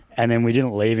late, and then we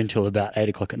didn't leave until about 8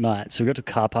 o'clock at night. So we got to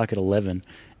the car park at 11,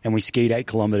 and we skied 8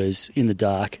 kilometers in the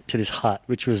dark to this hut,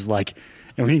 which was like,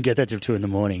 and we didn't get that till 2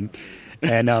 a.m.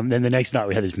 And then the next night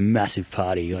we had this massive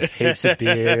party, like heaps of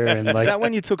beer and like. Is that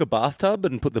when you took a bathtub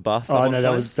and put the bathtub? Oh no,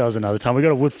 that was another time. We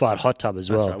got a wood-fired hot tub as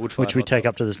well, right, which we take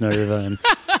up to the Snow River. And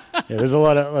there's a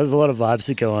lot of vibes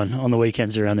that go on the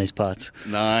weekends around these parts.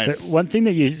 Nice. But one thing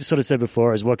that you sort of said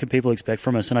before is what can people expect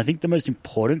from us, and I think the most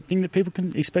important thing that people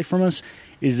can expect from us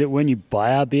is that when you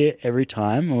buy our beer every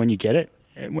time, or when you get it,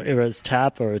 whether it's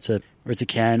tap or it's a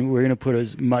can, we're going to put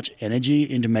as much energy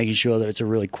into making sure that it's a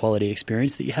really quality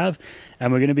experience that you have,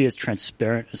 and we're going to be as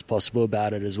transparent as possible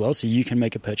about it as well, so you can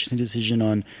make a purchasing decision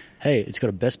on, hey, it's got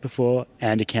a best before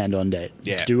and a canned on date.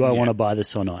 Yeah. Do I want to buy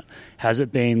this or not? Has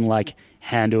it been like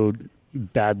handled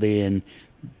badly and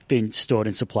been stored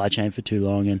in supply chain for too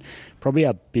long? And probably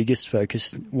one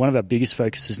of our biggest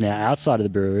focuses now outside of the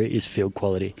brewery is field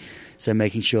quality. So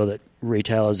making sure that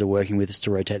retailers are working with us to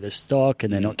rotate their stock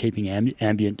and they're not keeping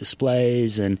ambient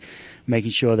displays, and making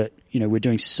sure that we're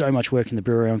doing so much work in the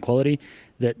brewery on quality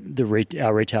that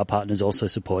our retail partners also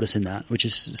support us in that, which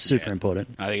is super important.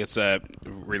 I think it's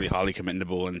really highly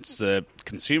commendable, and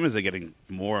consumers are getting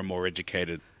more and more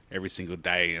educated every single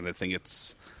day, and I think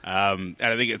it's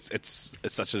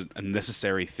such a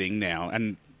necessary thing now.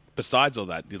 And besides all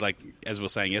that, like as we were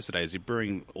saying yesterday, as you're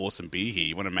brewing awesome beer here,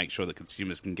 you want to make sure that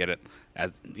consumers can get it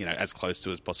as close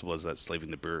to as possible as it's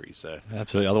leaving the brewery. So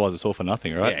absolutely, otherwise it's all for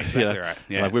nothing, right? Yeah, exactly right.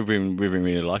 Yeah. Like we've been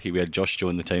really lucky. We had Josh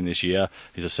join the team this year.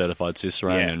 He's a certified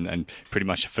Cicerone, and pretty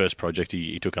much the first project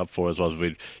he took up for us was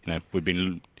we'd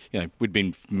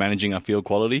been managing our field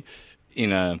quality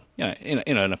in an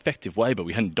effective way, but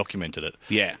we hadn't documented it.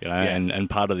 And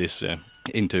part of this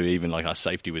into even like our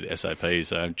safety with SOPs.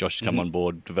 Josh has come on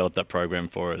board, developed that program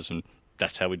for us, and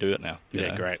that's how we do it now.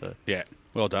 Great. So. Yeah,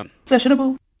 well done.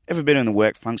 Sessionable. Ever been in a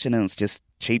work function and it's just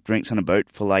cheap drinks on a boat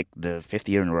for like the 5th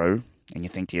year in a row, and you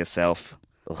think to yourself,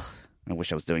 ugh, I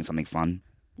wish I was doing something fun?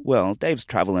 Well, Dave's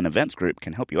Travel and Events Group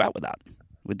can help you out with that.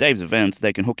 With Dave's Events,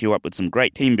 they can hook you up with some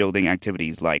great team-building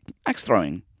activities like axe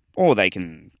throwing, or they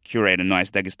can curate a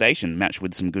nice degustation matched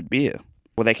with some good beer.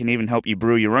 Or they can even help you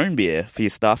brew your own beer for your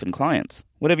staff and clients.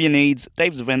 Whatever your needs,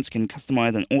 Dave's Events can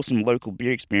customize an awesome local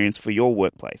beer experience for your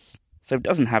workplace. So it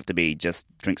doesn't have to be just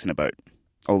drinks in a boat,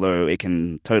 although it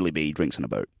can totally be drinks in a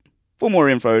boat. For more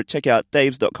info, check out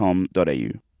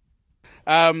daves.com.au.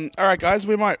 All right, guys,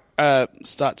 we might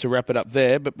start to wrap it up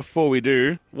there, but before we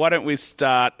do, why don't we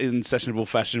start in sessionable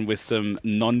fashion with some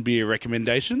non-beer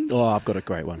recommendations? Oh, I've got a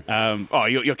great one.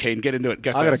 You're keen. Get into it.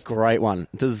 Go first. I've got a great one.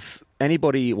 Does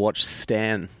anybody watch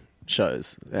Stan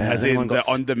shows? As in the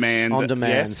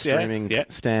on-demand streaming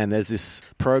Stan. There's this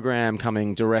program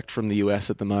coming direct from the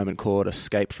US at the moment called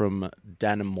Escape from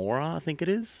Dannemora, I think it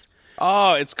is.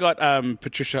 Oh, it's got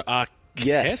Patricia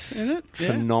Yes, is it? Yeah.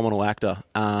 Phenomenal actor.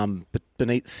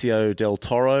 Benicio del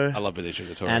Toro. I love Benicio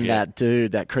del Toro. And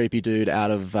that creepy dude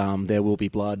out of There Will Be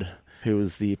Blood, who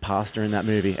was the pastor in that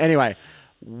movie. Anyway,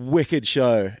 wicked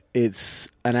show. It's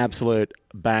an absolute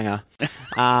banger.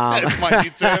 That's my new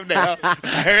term now,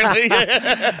 apparently.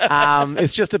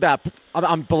 It's just about,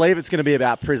 I believe it's going to be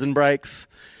about prison breaks.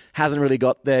 Hasn't really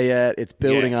got there yet. It's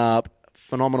building up.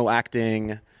 Phenomenal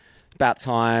acting. About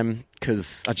time,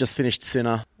 because I just finished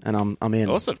Sinner and I'm in.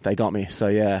 Awesome. They got me. So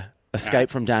yeah, Escape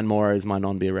from Dan Mora is my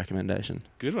non-beer recommendation.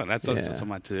 Good one. That's on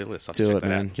my to-do list. I'll Do check it, that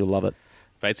man. out. You'll love it.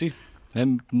 Batesy?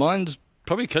 And mine's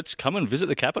probably come and visit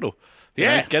the capital.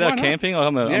 Yeah, Get out camping.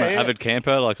 I'm an Yeah. avid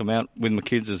camper. Like, I'm out with my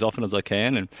kids as often as I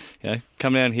can, and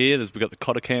come down here. We've got the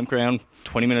Cotter Campground,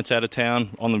 20 minutes out of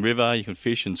town on the river. You can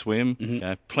fish and swim.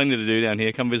 Plenty to do down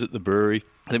here. Come visit the brewery.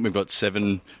 I think we've got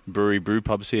 7 brew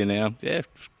pubs here now. Yeah,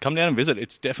 come down and visit.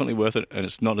 It's definitely worth it, and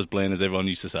it's not as bland as everyone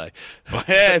used to say.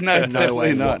 Yeah, no, it's definitely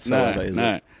way not. whatsoever, is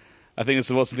No. it? I think it's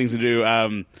lots of things to do.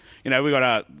 We got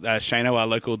our Shano, our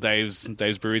local Dave's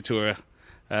Brewery Tour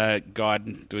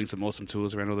guide, doing some awesome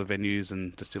tours around all the venues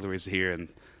and distilleries here, and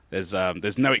there's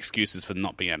no excuses for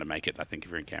not being able to make it, I think,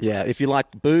 if you're in Canberra. Yeah, if you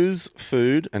like booze,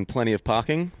 food, and plenty of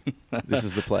parking, this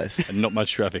is the place. And not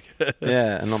much traffic.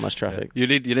 Yeah, and not much traffic. You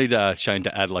need Shane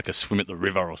to add like a swim at the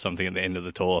river or something at the end of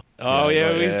the tour. Oh,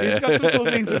 he's got some cool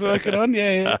things he's working on.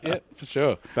 Yeah, for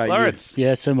sure. About you? Lawrence.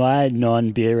 Yeah, so my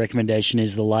non-beer recommendation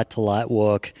is the Light to Light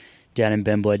walk down in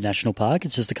Ben Boyd National Park.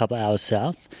 It's just a couple of hours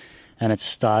south, and it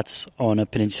starts on a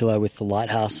peninsula with the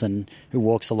lighthouse, and it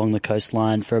walks along the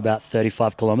coastline for about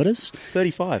 35 kilometres.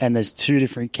 35. And there's 2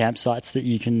 different campsites that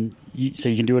you can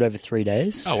do it over 3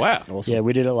 days. Oh, wow. Awesome. Yeah,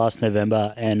 we did it last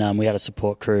November, and we had a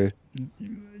support crew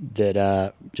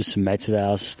that just some mates of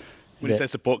ours. When you say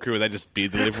support crew, are they just beer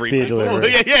delivery Beer people?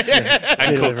 delivery.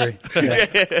 And Beer cooks.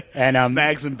 delivery. Yeah. And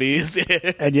Snags and beers.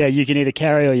 and yeah, you can either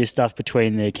carry all your stuff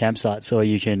between the campsites, or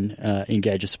you can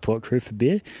engage a support crew for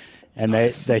beer. And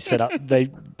they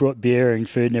brought beer and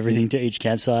food and everything to each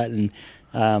campsite, and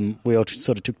we all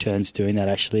sort of took turns doing that,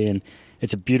 actually. And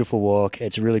it's a beautiful walk.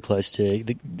 It's really close to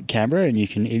the Canberra, and you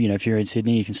can, if you're in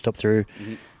Sydney, you can stop through.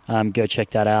 Go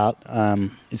check that out.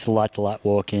 It's the Light to Light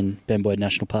walk in Ben Boyd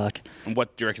National Park. And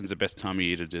what do you reckon is the best time of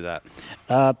year to do that?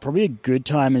 Probably a good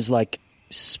time is like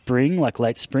spring, like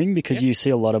late spring, because you see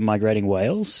a lot of migrating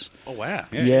whales. Oh, wow.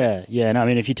 Yeah. And I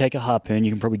mean, if you take a harpoon,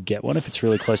 you can probably get one if it's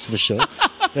really close to the shore.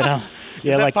 But,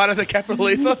 Is that part of the capital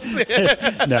ethos?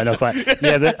 No, not quite.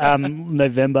 Yeah, but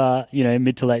November,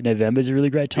 mid to late November is a really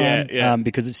great time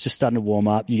because it's just starting to warm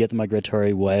up. You get the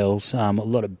migratory whales, a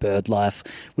lot of bird life.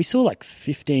 We saw like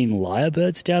 15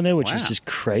 lyrebirds down there, which is just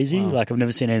crazy. Wow. Like, I've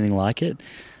never seen anything like it.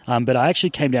 But I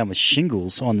actually came down with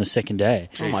shingles on the second day.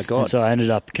 Oh, my God. And so I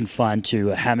ended up confined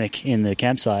to a hammock in the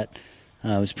campsite.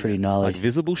 It was pretty gnarly. Like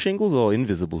visible shingles or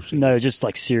invisible shingles? No, just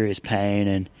like serious pain,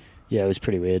 and yeah, it was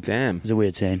pretty weird. Damn. It was a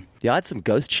weird scene. Yeah, I had some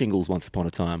ghost shingles once upon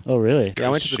a time. Oh, really? Yeah, I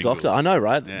went to the Shingles. doctor. I know,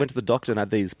 right? Yeah. Went to the doctor and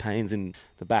had these pains in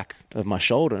the back of my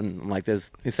shoulder, and I'm like,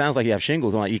 it sounds like you have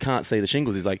shingles. I'm like, you can't see the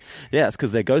shingles. He's like, yeah, it's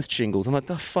because they're ghost shingles. I'm like,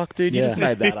 the fuck, dude, you Yeah. just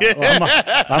made that up. Well,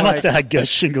 I must have had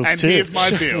ghost shingles And too. here's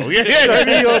my bill. Show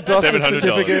me your doctor's $700.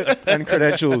 certificate and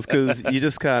credentials, because you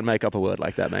just can't make up a word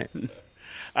like that, mate.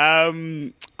 I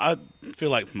feel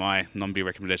like my non-beer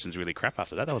recommendation is really crap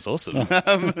after that. That was awesome.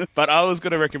 But I was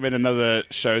going to recommend another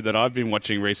show that I've been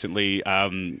watching recently.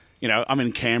 I'm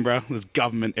in Canberra. There's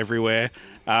government everywhere.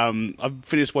 I've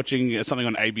finished watching something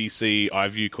on ABC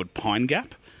iView called Pine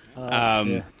Gap.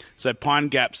 So Pine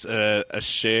Gap's a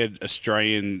shared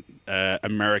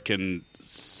Australian-American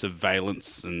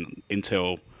surveillance and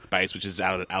intel base, which is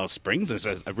out at Alice Springs. It's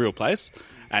a real place.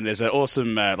 And there's an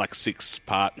awesome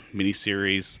 6-part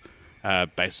miniseries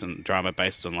based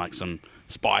on like some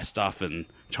spy stuff and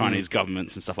Chinese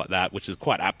governments and stuff like that, which is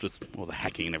quite apt with all the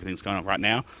hacking and everything that's going on right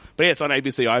now. But yeah, it's on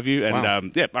ABC iView,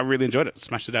 and Wow. I really enjoyed it.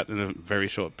 Smashed it out in a very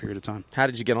short period of time. How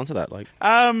did you get onto that? Like,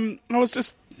 I was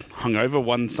just hungover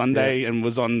one Sunday and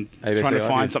was on ABC trying to iView.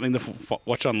 find something to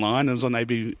watch online. It was on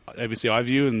ABC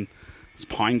iView, and it's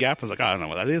Pine Gap. I was like, I don't know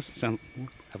what that is. Have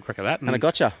a crack at that. and I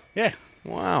gotcha. Yeah.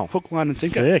 Wow. Hook, line, and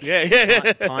sinker. Sick.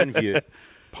 Yeah. Pine View.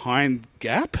 Pine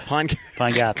Gap? Pine.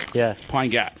 Pine Gap, yeah. Pine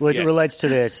Gap. Well, yes. it relates to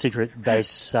their secret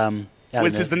base.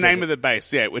 Which is the name of the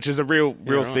base, yeah, which is a real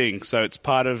thing. So it's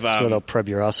part of... where they'll probe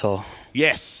your asshole.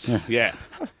 Yes, yeah.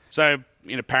 So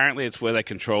apparently it's where they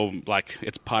control,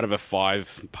 it's part of a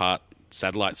 5-part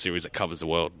satellite series that covers the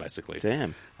world, basically.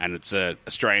 Damn. And it's a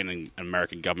Australian and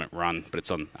American government run, but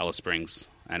it's on Alice Springs,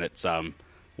 and it's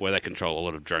where they control a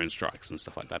lot of drone strikes and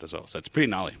stuff like that as well. So it's pretty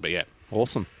gnarly, but yeah.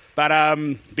 Awesome. But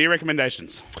beer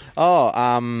recommendations.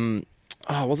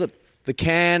 Was it The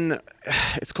can,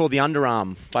 it's called the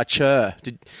Underarm by Chur.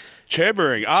 Chur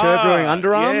Brewing. Chur Brewing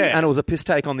Underarm, yeah. and it was a piss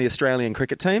take on the Australian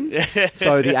cricket team.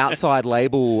 So the outside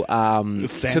label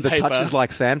to the touch is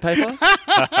like sandpaper.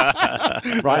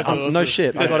 Right? Awesome. No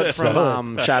shit. I got it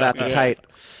from, shout out to Tate,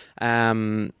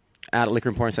 out at Liquor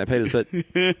Emporium St. Peter's. But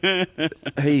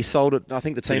he sold it, I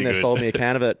think the team Pretty there good. sold me a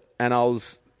can of it, and I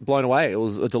was blown away. It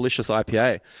was a delicious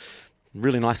IPA.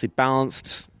 Really nicely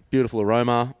balanced, beautiful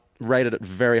aroma. Rated it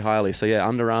very highly. So yeah,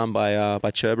 Underarm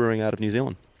by Chur Brewing out of New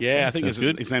Zealand. Yeah, I think sounds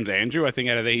good. his name's Andrew. I think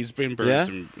out of there he's been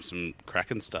brewing some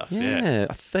cracking stuff. Yeah.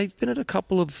 They've been at a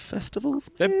couple of festivals.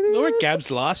 They maybe? were at Gabs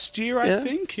last year, I Yeah.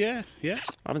 think. Yeah. I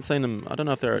haven't seen them. I don't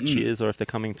know if they're at Cheers or if they're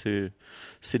coming to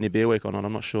Sydney Beer Week or not.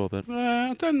 I'm not sure, but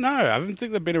I don't know. I don't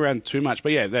think they've been around too much.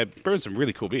 But yeah, they're brewing some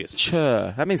really cool beers.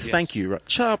 Chur. That means Yes. thank you, right?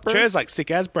 Chur. Bro. Chur's like sick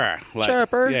as bro. Like,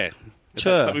 Chirper. Yeah. It's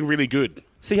Chur. like something really good.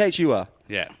 CHUR.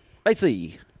 Yeah.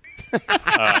 Batesy.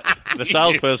 The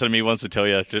salesperson in me wants to tell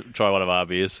you to try one of our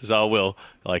beers, so I will.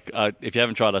 Like, if you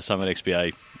haven't tried our Summit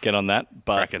XPA, get on that.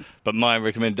 Cracking. But my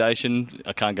recommendation,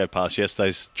 I can't go past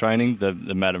yesterday's training, the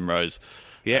Madame Rose.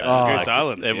 Yeah, from Goose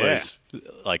Island. It yeah. was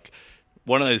like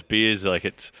one of those beers, like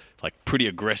it's like pretty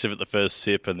aggressive at the first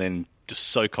sip, and then just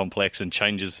so complex and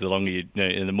changes the longer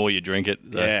and the more you drink it.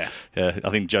 Yeah. I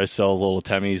think Joe sold all the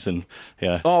Tammys, and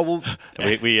Oh well,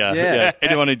 we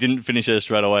anyone who didn't finish it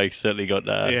straight away certainly got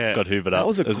hoovered up.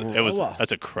 was a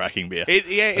That's a cracking beer.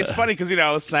 It's funny because,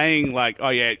 I was saying, like,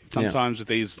 sometimes with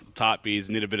these type beers,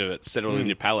 you need a bit of it settled in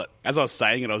your palate. As I was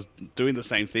saying it, I was doing the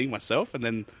same thing myself, and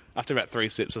then after about 3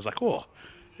 sips, I was like, oh,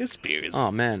 this beer is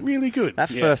really good. that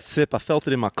first sip, I felt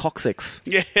it in my coccyx.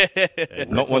 Yeah.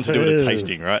 Not one to do with a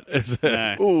tasting, right?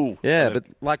 No. Ooh. Yeah, but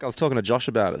like I was talking to Josh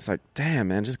about it, it's like, damn,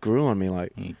 man, just grew on me.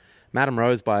 Like, Madame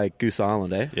Rose by Goose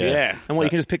Island, eh? Yeah. And what, you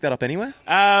can just pick that up anywhere?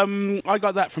 I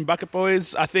got that from Bucket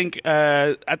Boys. I think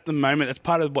at the moment it's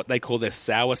part of what they call their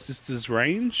Sour Sisters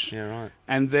range. Yeah, right.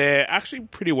 And they're actually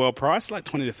pretty well priced, like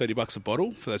 $20 to $30 a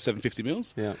bottle for those 750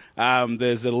 mils. Yeah.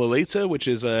 There's the Lolita, which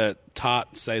is a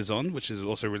tart saison, which is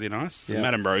also really nice. Yeah.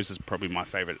 Madame Rose is probably my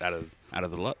favourite out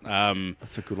of the lot.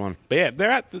 That's a good one. But yeah, they're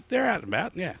out and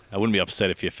about. Yeah. I wouldn't be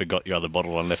upset if you forgot your other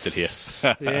bottle and left it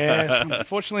here. Yeah.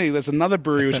 Unfortunately, there's another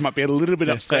brewery which might be a little bit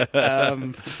upset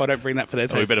if I don't bring that for their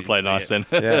tasting. We better play nice then.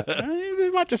 Yeah. They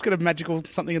might just get a magical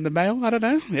something in the mail. I don't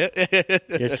know. Yeah.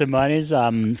 Yeah, so mine is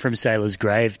from Sailor's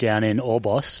Grave down in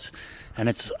Orbost, and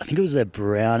I think it was a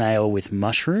brown ale with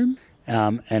mushroom,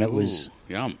 and it was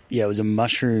Yum. it was a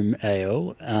mushroom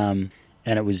ale, and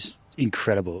it was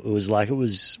incredible.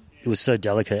 It was so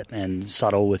delicate and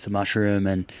subtle with the mushroom,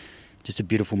 and just a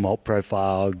beautiful malt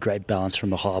profile, great balance from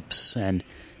the hops, and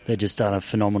they've just done a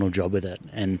phenomenal job with it.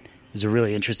 And it was a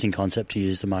really interesting concept to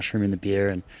use the mushroom in the beer,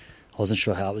 and I wasn't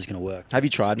sure how it was going to work. Have you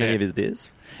tried many of his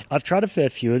beers? I've tried a fair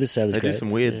few of the Sailor's They do Grave.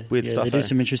 some weird stuff, They do eh?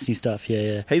 some interesting stuff,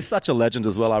 yeah. He's such a legend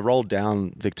as well. I rolled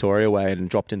down Victoria Way and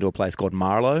dropped into a place called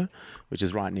Marlow, which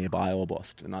is right nearby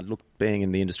Orbost. And I looked, being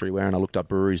in the industry and I looked up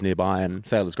breweries nearby, and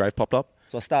Sailor's Grave popped up.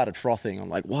 So I started frothing. I'm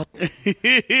like, what? So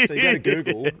you go to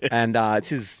Google, and it's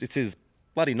his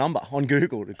bloody number on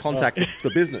Google to contact the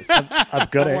business.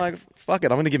 I've got So I'm it. like, fuck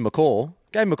it, I'm going to give him a call.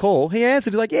 Gave him a call. He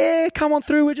answered. He's like, yeah, come on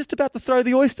through. We're just about to throw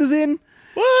the oysters in.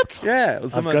 What? Yeah, it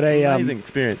was the I've most got amazing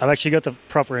experience. I've actually got the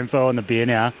proper info on the beer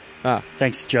now. Ah.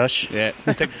 Thanks, Josh. Yeah.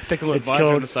 Technical It's advisor on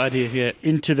called- the side here. Yeah.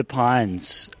 Into the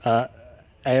Pines,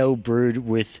 ale brewed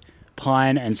with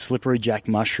pine and slippery jack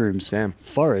mushrooms, Damn.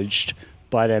 foraged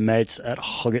by their mates at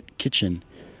Hoggett Kitchen,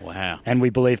 Wow. and we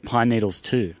believe pine needles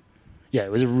too. Yeah,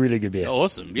 it was a really good beer.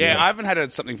 Awesome. Yeah, I haven't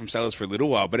had something from Sailors for a little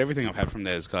while, but everything I've had from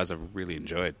those guys I've really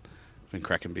enjoyed. Been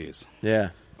cracking beers. Yeah.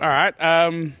 All right.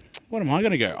 What am I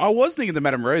going to go? I was thinking the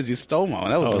Madame Rose. You stole mine.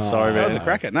 That was sorry, that was a man.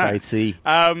 cracker. No. Batesy.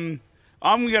 I'm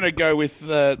going to go with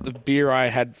the beer I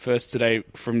had first today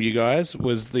from you guys.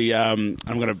 Was the I'm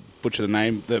going to butcher the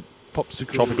name. The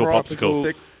popsicle Tropical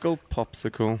Popsicle. Pickle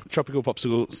popsicle. Tropical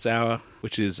Popsicle Sour,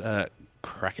 which is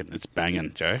cracking. It's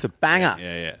banging, Joe. It's a banger.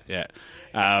 Yeah.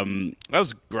 That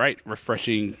was great,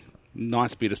 refreshing,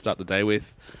 nice beer to start the day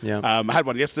with. Yeah. I had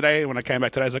one yesterday. When I came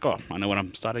back today, I was like, oh, I know what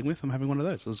I'm starting with. I'm having one of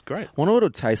those. It was great. I wonder what it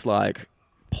would taste like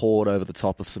poured over the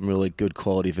top of some really good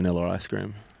quality vanilla ice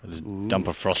cream. Just dump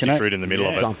a frosty Can I- fruit in the middle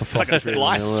of it. Dump a It's like a frosted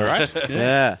splice, vanilla. right?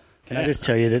 Yeah. Can I just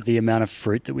tell you that the amount of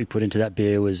fruit that we put into that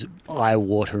beer was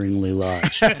eye-wateringly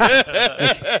large.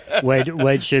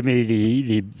 Wade showed me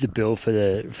the bill for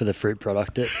the fruit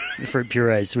product, the fruit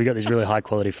purees. So we got this really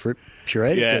high-quality fruit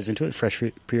puree that goes into it, fresh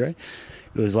fruit puree.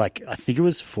 It was like, I think it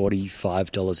was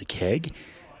 $45 a keg.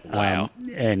 Wow.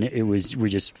 And it was, we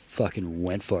just fucking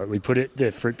went for it. We put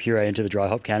the fruit puree into the dry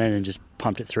hop cannon and just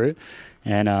pumped it through.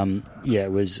 And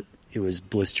it it was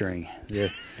blistering.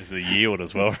 It's the yield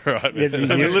as well, right? Yeah, There's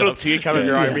a little tear coming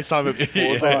your eye every time it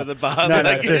pours over the bar. No,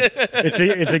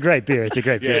 it's a great beer. It's a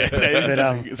great beer.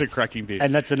 It's a cracking beer.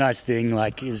 And that's the nice thing,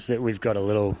 is that we've got a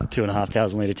little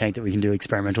 2,500 litre tank that we can do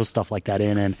experimental stuff like that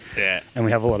in, and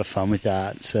we have a lot of fun with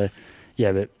that. So,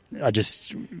 yeah, but I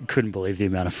just couldn't believe the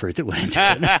amount of fruit that went into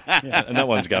it. And that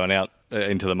one's going out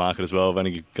into the market as well. I've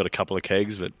only got a couple of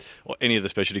kegs, but any of the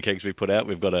specialty kegs we put out,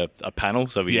 we've got a panel,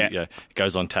 so it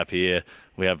goes on tap here.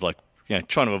 We have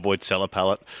trying to avoid cellar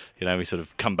pallet. We sort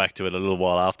of come back to it a little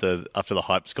while after the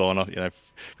hype's gone.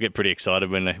 We get pretty excited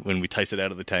when we taste it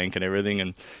out of the tank and everything.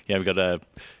 And we've got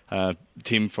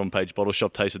Tim from Page Bottle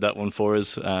Shop tasted that one for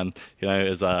us.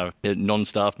 As a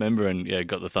non-staff member, and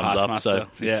got the thumbs up. Master.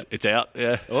 So it's out.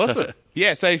 Yeah, awesome.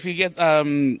 Yeah, so if you get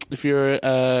if you're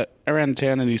around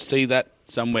town and you see that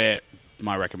somewhere,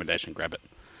 my recommendation, grab it.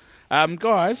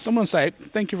 Guys, I want to say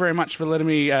thank you very much for letting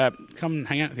me come and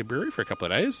hang out with your brewery for a couple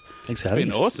of days. Thanks for having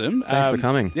us. It's been awesome. Thanks for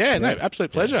coming. Yeah, no,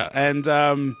 absolute pleasure. And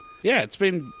it's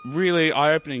been really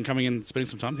eye-opening coming and spending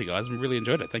some time with you guys. I really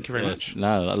enjoyed it. Thank you very much.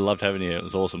 No, I loved having you. It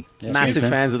was awesome. Yeah, massive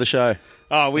fans of the show.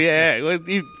 Oh,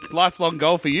 lifelong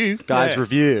goal for you. Guys,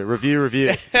 review.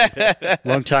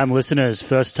 Long-time listeners,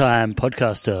 first-time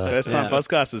podcaster. First-time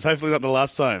podcasters. Hopefully not the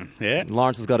last time. Yeah.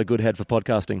 Lawrence has got a good head for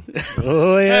podcasting.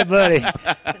 Oh, yeah, buddy.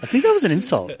 I think that was an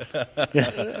insult.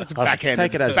 It's backhanded.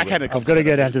 Take it as backhanded. I've got to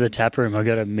go down to the tap room. I've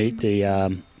got to meet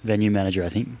the venue manager, I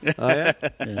think. Oh, yeah?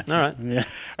 All right. Yeah.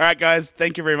 All right, guys.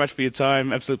 Thank you very much for your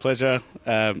time. Absolute pleasure.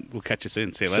 We'll catch you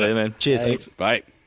soon. See you later. See you, man. Cheers. Thanks. Bye.